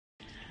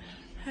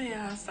Hey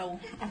y'all, so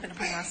I'm finna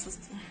prank my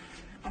sister.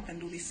 I'm finna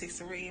do this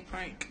Sexyy red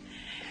prank.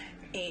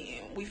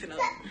 And we finna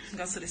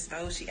go to the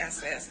store. She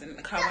asked fast in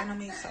the car waiting on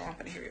me, so I'm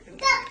finna hear it and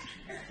get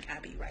ready.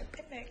 I'll be right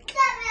back.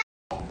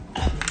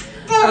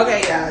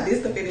 Okay, y'all, this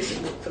is the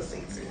finishing look for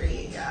Sexyy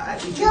red, y'all.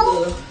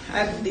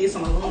 I did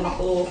some aluminum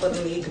foil for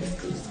the leg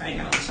because I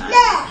ain't got no shine.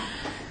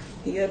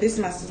 Yeah, this is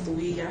my sister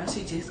wig, y'all.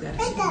 She just got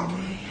it.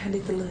 I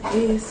did the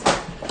little S,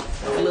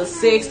 the little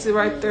Sexyy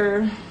right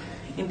there,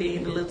 and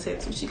then the little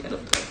tattoo she got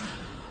up there.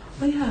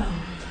 But yeah,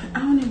 I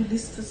don't even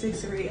listen to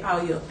Sexyy red.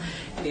 Oh yeah,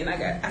 and then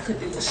I cut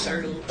this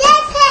shirt up. I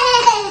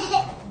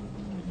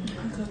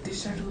cut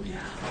this shirt up, y'all.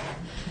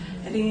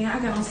 And then I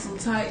got on some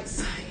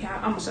tights. Yeah,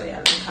 I'm gonna show y'all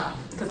in the car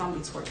because I'm gonna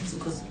be twerking too,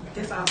 because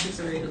that's all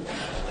Sexyy red do.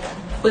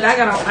 But I ain't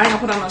gonna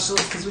put on no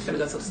shorts because we finna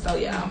go to the store,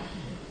 y'all.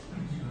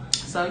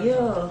 So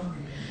yeah.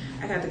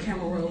 I got the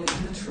camera rolling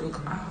in the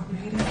truck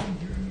already.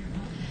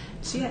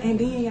 And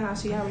then y'all,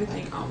 she already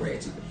think I'm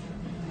ready.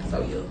 So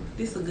yeah,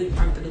 this is a good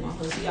prank to do on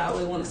her. She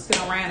always want to sit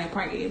around and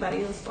prank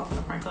everybody else, so I'm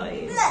gonna prank her ass.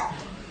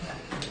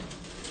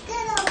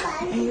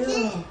 And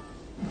yeah.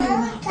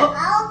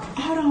 Oh,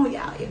 hold on,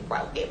 y'all. It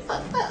broke. It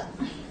fucked up.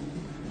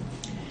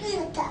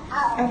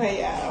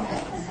 Okay,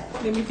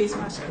 y'all. Let me fix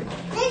my shirt.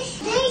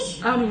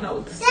 I don't even know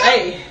what to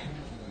say.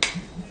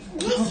 I'm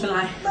feeling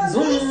like,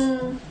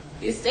 zoom.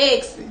 It's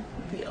sexy.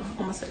 Yeah, I'm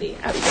gonna say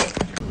that. I'll be back.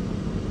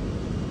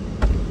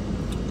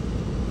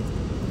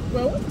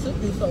 Bro, what took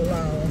you so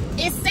long?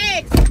 It's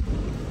sexy.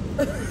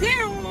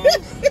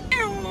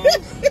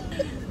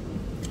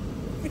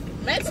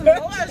 Make some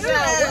noise,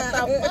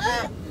 y'all. What the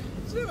fuck?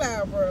 Chill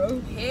out, bro.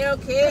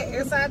 Hellcat,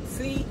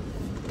 S-I-T.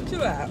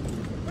 Chill out.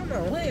 Come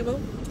on, wait, bro.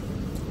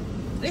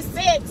 It's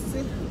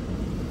sexy.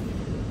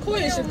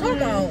 Quisha,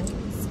 come on.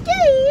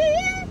 Ski.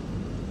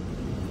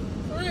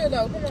 For real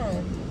though, come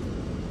on.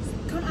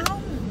 Come on.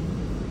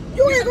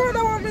 You ain't going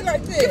nowhere with me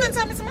like that. You gonna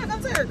tell me somebody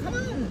gonna tell her? Come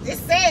on.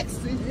 It's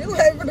sexy. You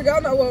ain't gonna go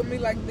nowhere with me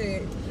like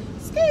that.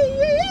 Ski.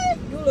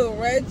 You little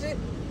ratchet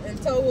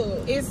and toe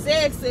up. It's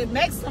sexy.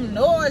 Make some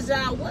noise,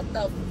 y'all. What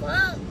the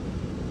fuck?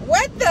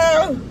 What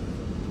the?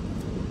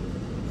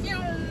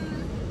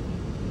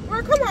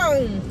 Bro, come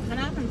on. Can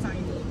I come tell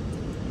you up?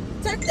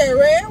 Take that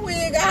red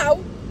wig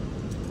out.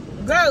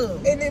 Girl.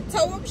 And that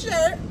toe up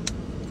shirt.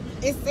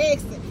 It's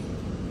sexy.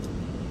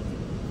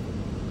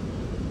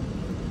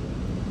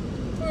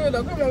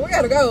 Though. Come on, we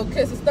gotta go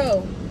catch the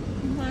stove.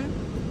 Okay.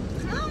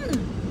 Come on.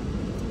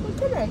 Well,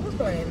 come on, who's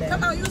playing now?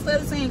 Come on, you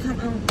started saying come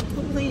on.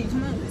 Who's playing?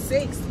 Come on, it's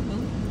sexy.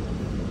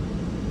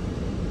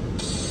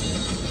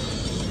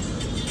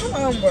 Come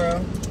on,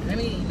 bro. Let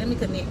me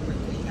connect real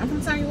quick. I'm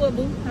gonna tell you what,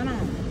 boo. Hold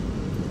on.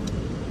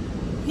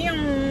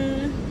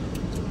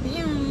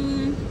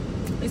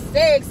 It's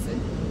sexy.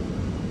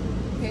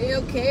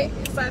 Hellcat,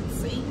 it's hot to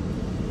see.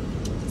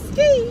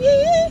 Ski.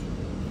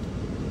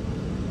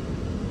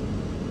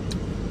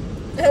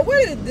 And what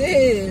is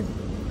this?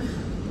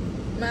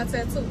 My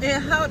tattoo.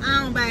 And hold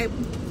on, baby.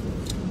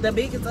 The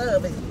biggest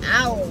of it.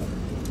 Ow.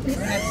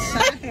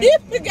 You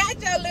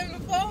forgot your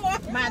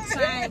 11-4. My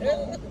chain,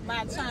 boo.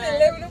 My chain.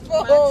 This is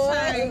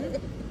 11-4.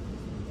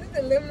 This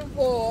is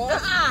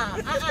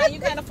 11-4. You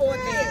can't afford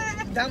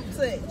that. Don't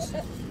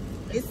touch.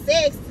 It's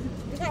sexy.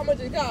 How much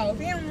it cost?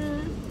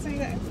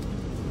 10K.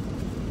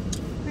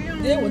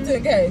 Deal with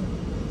 10K.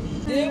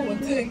 Deal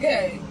with 10K.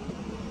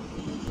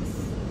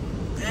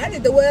 I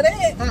need to wear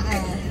that.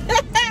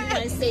 You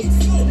ain't sexy.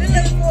 This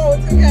is 4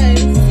 with 10K.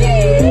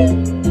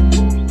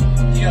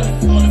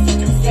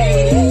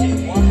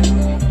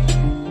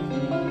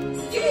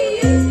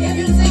 If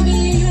you see me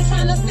and you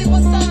tryna see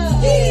what's up,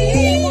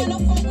 you wanna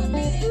fuck with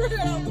me.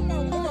 Come on.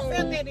 You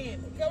felt that in.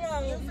 Come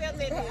on. You felt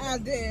that in. I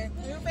did.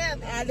 You felt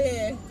it. I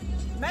did.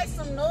 Make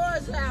some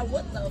noise, y'all.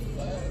 What the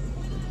fuck?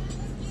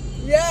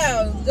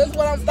 Yeah, that's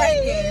what I'm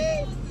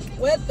thinking.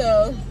 What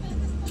the?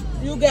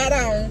 You got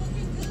on?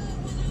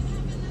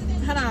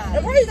 Hold on.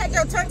 And why you got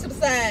your turn to the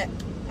side?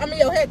 I mean,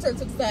 your head turned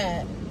to the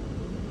side.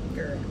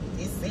 Girl,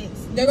 it's sexy.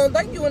 They're gonna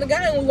think you in the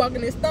game when we walk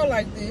in this store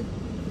like this.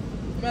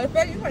 Matter of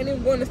fact, you ain't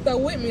even going to the store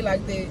with me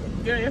like that.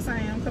 Girl, yes I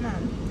am. Come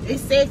on.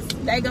 It's sexy.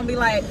 They gonna be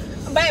like,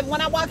 babe,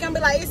 when I walk in, I'll be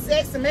like, it's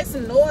sexy. Make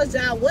some noise,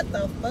 y'all. What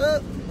the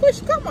fuck?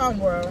 Push, come on,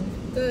 bro.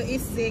 Girl,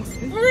 it's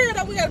sexy. For real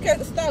though, we gotta catch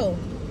the store.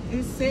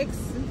 It's sexy.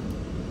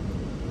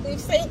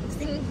 It's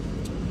sexy.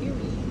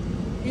 Period.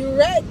 You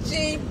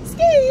ratchet.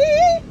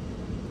 Ski.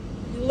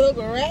 You look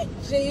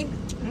ratchet. Okay,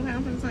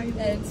 I'm gonna tell you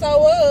And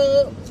so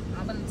up.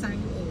 I'm gonna tell you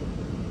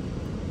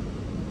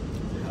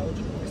Hold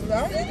your horse. I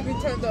don't need to be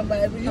turned up,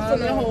 baby. You Hold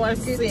your finna horse.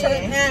 get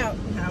turned out.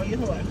 How your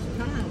horse?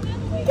 Come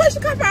on. Push,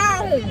 come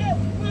on.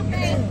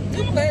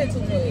 You playing too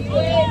much.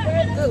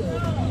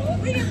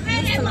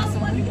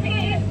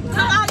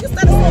 Come on, you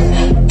started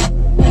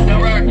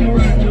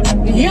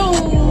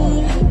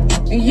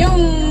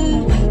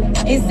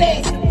It's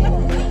sexy.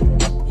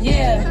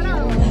 Yeah.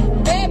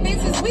 Bad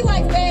bitches, we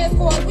like fast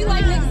cars. We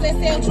like niggas that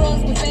sell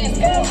drugs with fast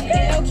cars.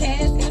 Hellcat,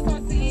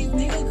 SRT,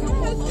 nigga, come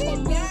on.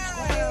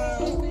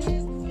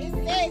 It's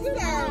sexy.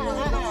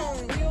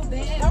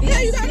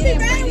 Okay, you gotta be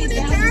bad with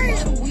this thing.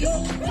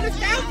 With the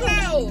stop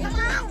clothes. Come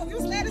on, you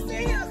started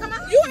saying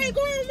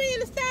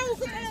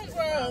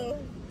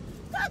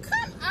fuck?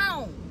 Come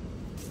on.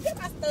 Get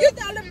my stuff. Get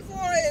that lemon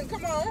forehead.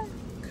 Come on.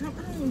 Come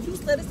on. You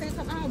study saying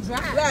come on,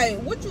 drive. Like,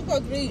 what you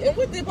supposed to be? And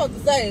what they supposed to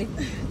say?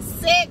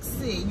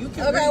 Sexy. You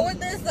can Okay, read. what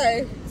they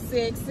say?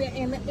 Sexy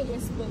and the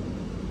S book.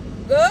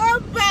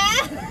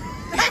 Goodbye.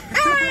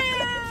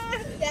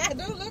 Yeah, I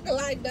do look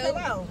alike though.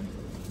 Come on.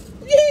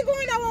 You ain't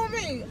going out on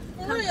me.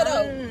 For real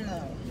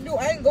though. You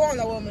ain't going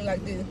out on me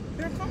like this.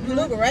 You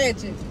look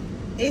ratchet.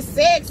 It's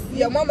sexy.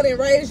 Your mama didn't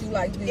raise you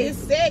like this. It's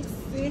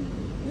sexy.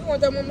 You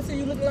want that mama to see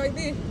you looking like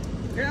this?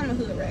 Girl, I'm a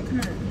hood rat. Come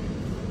on.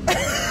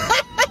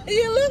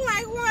 You look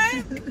like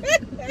one.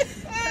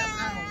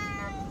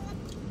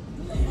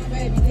 My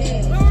baby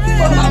dead.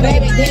 For my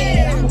baby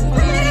dead. I'm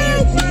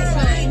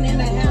fine in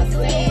the house.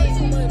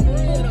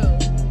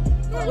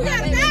 We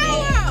gotta go.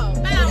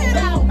 Bow,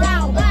 bow,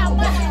 bow, bow,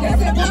 bow.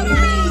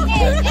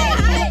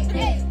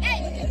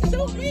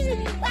 Shoot me.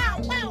 Bow,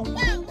 bow,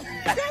 bow.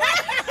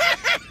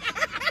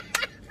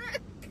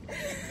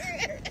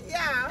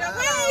 Yeah. The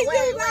way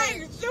you like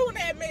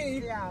shooting at me.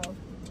 Y'all.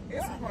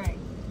 It's right.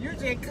 You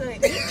just cut.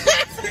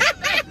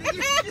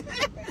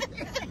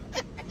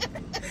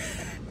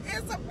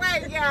 It's a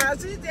prank, y'all.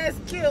 She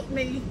just killed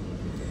me.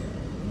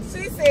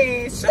 She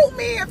said, shoot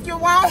me if you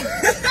want.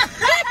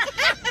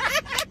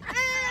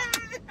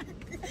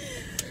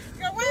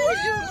 Why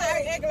you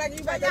like acting like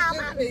you about to Y'all,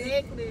 my shoot me?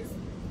 necklace.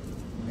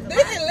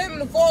 This is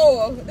lemon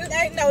foil. This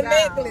ain't no Nah.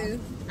 necklace.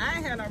 I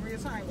ain't had no real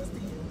time with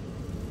Steve.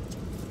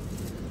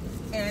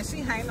 And she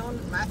hang on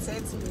my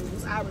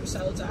tattoos. I already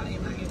showed y'all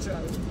in my intro.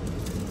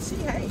 She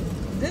hate.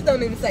 This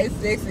don't even say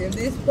sexy. And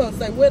this supposed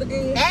to say what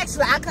again?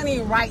 Actually, I couldn't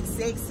even write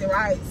sexy,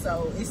 right?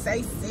 So it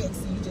say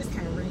sexy. You just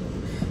can't read.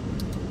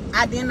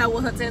 I didn't know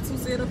what her tattoo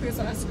said up here,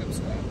 so I script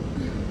scrapped.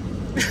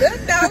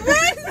 That's not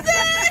what it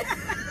said.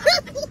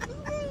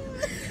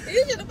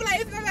 You should have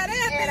played somebody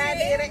else. And I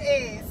did an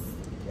S.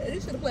 You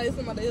should have played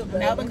somebody else.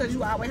 No, because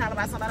you always holler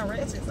about somebody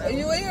ratchet. So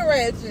You ain't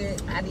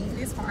ratchet. I did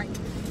this prank.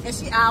 And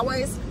she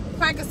always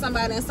pranking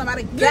somebody and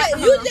somebody Yeah, got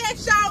you her.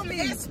 just showed me.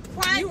 It's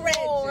prank You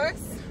ratchet. wars.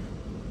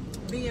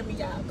 DM me,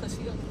 y'all, because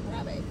she a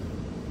crybaby.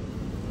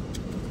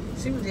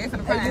 She was just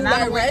gonna cry. And you And like I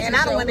don't ratchet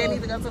want show that up.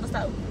 need to go to the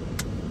store.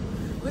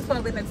 We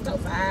supposed to be at the store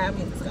 5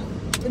 minutes ago.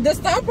 The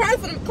stop price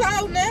for the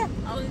clothes now.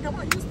 Oh, come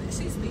on, she's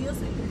still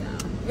single,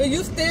 y'all. And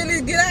you still need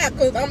to get out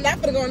because I'm not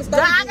gonna go in the store.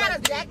 Girl, I got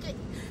a jacket.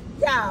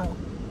 Y'all,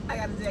 I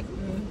got a jacket with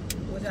me.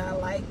 Would y'all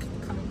like?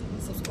 Come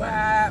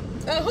subscribe.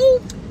 Who?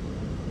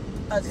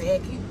 A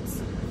jacket.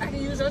 I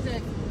can use your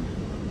jacket.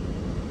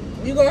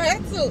 You gonna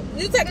have to.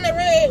 You taking that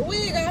red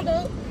wig out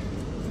though?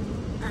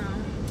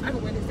 I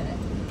can wear this hat.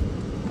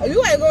 Oh,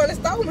 you ain't going to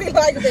store me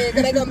like that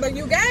because they gonna think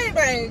you gang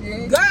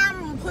banging. Girl, I'm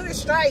gonna put it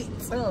straight.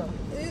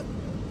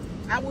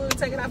 I would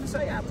take it off and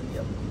show y'all,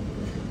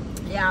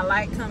 but y'all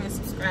like, comment,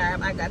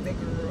 subscribe. I got that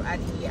girl. I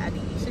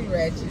did. She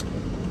ratchet.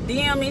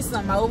 DM me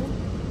some more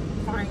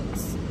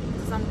pranks.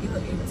 Cause I'm gonna give her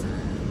every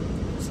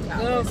time. She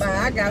always- Goodbye.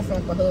 I got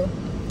something for her.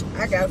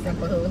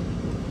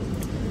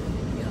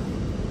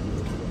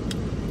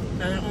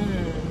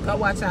 Yeah. Go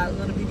watch our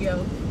little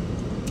video.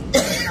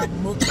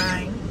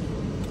 Mukbang.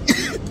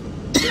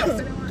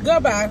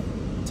 Goodbye.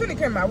 Turn the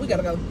camera out. We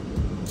gotta go.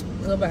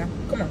 Goodbye.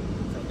 Come on.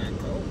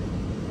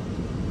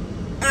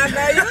 I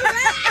know you.